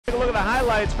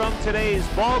highlights from today's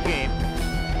ball game,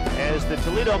 as the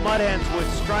Toledo Mud Hens would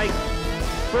strike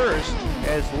first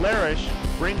as Larish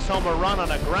brings home a run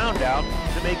on a ground out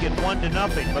to make it 1-0.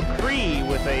 McCree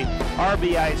with a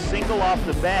RBI single off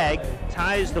the bag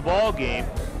ties the ball game,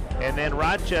 and then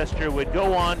Rochester would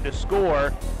go on to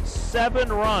score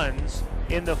 7 runs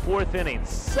in the 4th inning,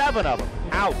 7 of them.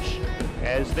 Ouch,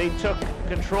 as they took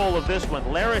control of this one.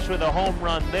 Larish with a home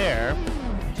run there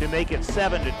to make it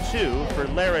 7-2 for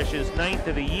Larish's 9th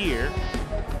of the year.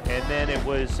 And then it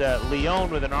was Leone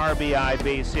with an RBI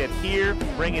base hit here,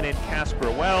 bringing in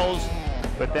Casper Wells.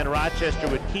 But then Rochester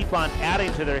would keep on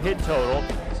adding to their hit total.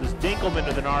 This is Dinkelman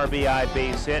with an RBI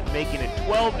base hit, making it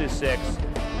 12-6.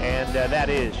 And that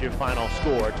is your final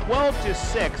score.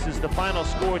 12-6 is the final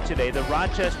score today. The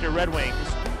Rochester Red Wings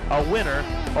a winner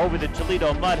over the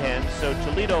Toledo Mud Hens. So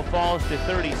Toledo falls to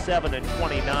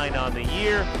 37-29 on the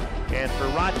year. And for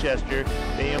Rochester,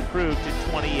 they improved to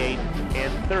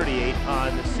 28-38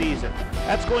 on the season.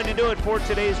 That's going to do it for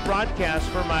today's broadcast.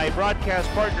 For my broadcast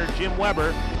partner, Jim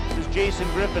Weber, this is Jason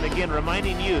Griffin again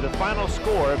reminding you the final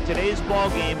score of today's ball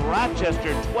game,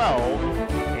 Rochester 12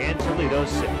 and Toledo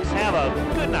 6. Have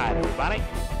a good night, everybody.